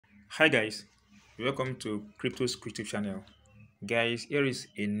Hi guys, welcome to Crypto's YouTube channel. Guys, here is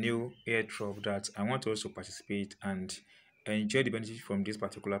a new airdrop that I want us to participate and enjoy the benefit from this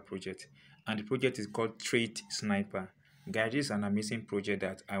particular project. And the project is called TraitSniper. Guys, this is an amazing project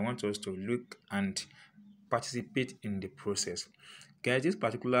that I want us to look and participate in the process. Guys, this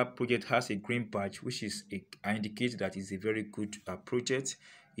particular project has a green badge, which is I indicate that it's a very good project.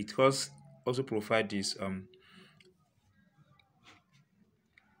 It also provide this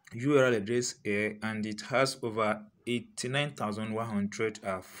URL address here, and it has over 89,100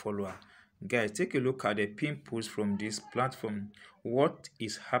 followers. Guys, take a look at the pin post from this platform. What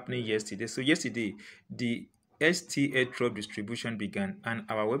is happening yesterday? So yesterday, the ST airdrop distribution began and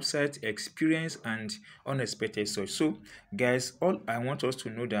our website experienced an unexpected surge. So guys, all I want us to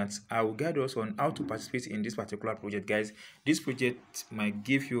know that I will guide us on how to participate in this particular project. Guys, this project might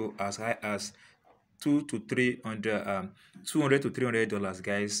give you as high as $200 to $300,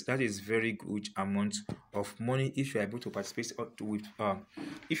 guys. That is very good amount of money if you're able to participate with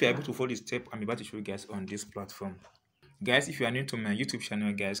if you're able to follow the step I'm about to show you guys on this platform. Guys, if you are new to my YouTube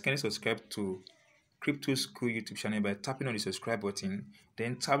channel, guys, can you subscribe to Crypto School YouTube channel by tapping on the subscribe button,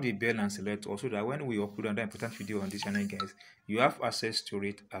 then tap the bell and select also that when we upload another important video on this channel, guys, you have access to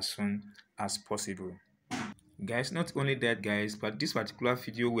it as soon as possible. Guys, not only that, guys, but this particular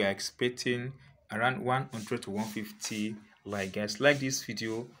video we are expecting around 100 to 150 like. Guys, like this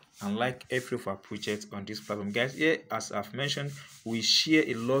video and like every of our projects on this platform. Guys, here, as I've mentioned, we share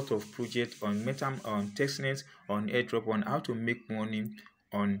a lot of projects on testnet, on airdrop, on how to make money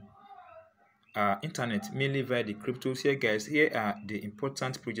on internet, mainly via the cryptos. Here guys, here are the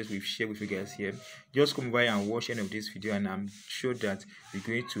important projects we've shared with you guys here. Just come by and watch any of this video and I'm sure that you're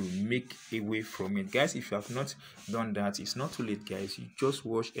going to make a way from it. Guys, if you have not done that, it's not too late, guys. You just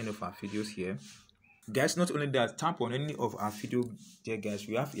watch any of our videos here. Guys, not only that, tap on any of our video there, guys.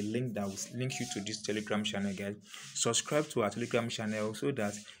 We have a link that will link you to this Telegram channel, guys. Subscribe to our Telegram channel so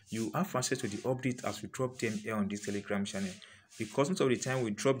that you have access to the update as we drop them here on this Telegram channel. Because most of the time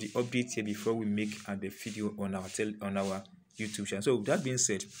we drop the update here before we make the video on our YouTube channel. So with that being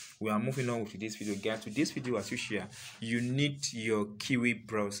said, we are moving on with this video, guys. With this video, as you share, you need your Kiwi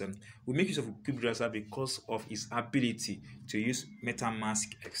browser. We make use of a Kiwi browser because of its ability to use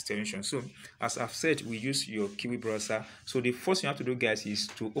MetaMask extension. So as I've said, we use your Kiwi browser. So the first thing you have to do, guys, is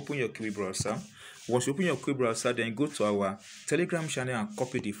to open your Kiwi browser. Once you open your Kiwi browser, then go to our Telegram channel and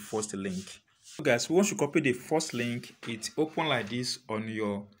copy the first link. So guys, once you copy the first link, it's open like this on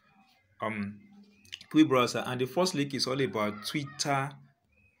your Kiwi browser, and the first link is all about Twitter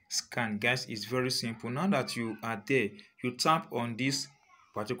scan. Guys, it's very simple. Now that you are there, you tap on this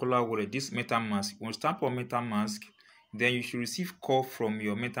particular wallet, this MetaMask. Once you tap on MetaMask, then you should receive call from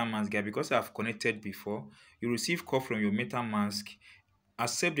your MetaMask, guy. Because I've connected before, you receive call from your MetaMask.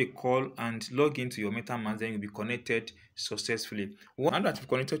 Accept the call and log into your MetaMask, then you'll be connected successfully. Now that you've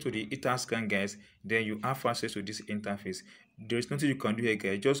connected to the Ether scan, guys, then you have access to this interface. There is nothing you can do here,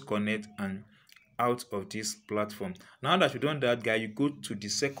 guys. Just connect and out of this platform. Now that you've done that, guys, you go to the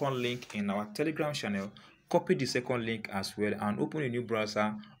second link in our Telegram channel, copy the second link as well, and open a new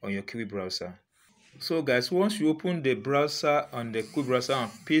browser on your Kiwi browser. So guys, once you open the browser on the Kiwi browser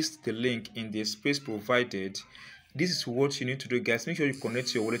and paste the link in the space provided, this is what you need to do, guys. Make sure you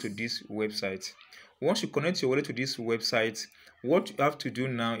connect your wallet to this website. Once you connect your wallet to this website, what you have to do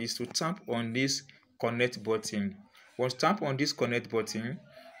now is to tap on this connect button. Once you tap on this connect button,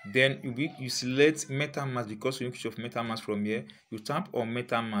 then you select MetaMask, because you need to of MetaMask from here. You tap on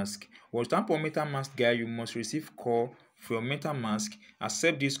MetaMask. Once you tap on MetaMask, guys, you must receive call from MetaMask.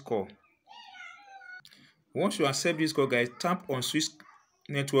 Accept this call. Once you accept this call, guys, tap on Swiss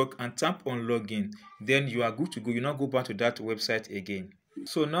network and tap on login. Then you are good to go. You now go back to that website again.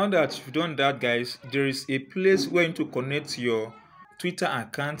 So now that you've done that, guys, there is a place where you need to connect your Twitter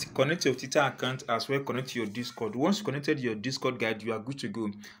account, connect your Twitter account as well, connect your Discord. Once you connected your Discord, guide, you are good to go.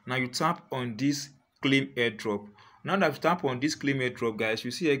 Now you tap on this claim airdrop. Now that you tap on this claim airdrop, guys,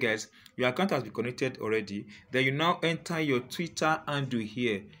 you see here, guys, your account has been connected already. Then you now enter your Twitter handle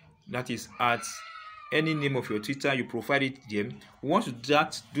here, that is at any name of your Twitter, you provide it there. Once you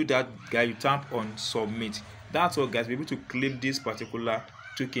do that, guys, you tap on submit. That's all, guys. Be able to claim this particular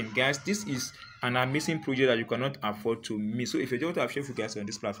token. Guys, this is an amazing project that you cannot afford to miss. So if you don't have share with you guys on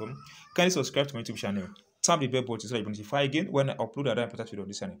this platform, kindly subscribe to my YouTube channel, tap the bell button so you can notify again when I upload another important video on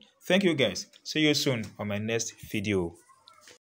this channel. Thank you, guys. See you soon on my next video.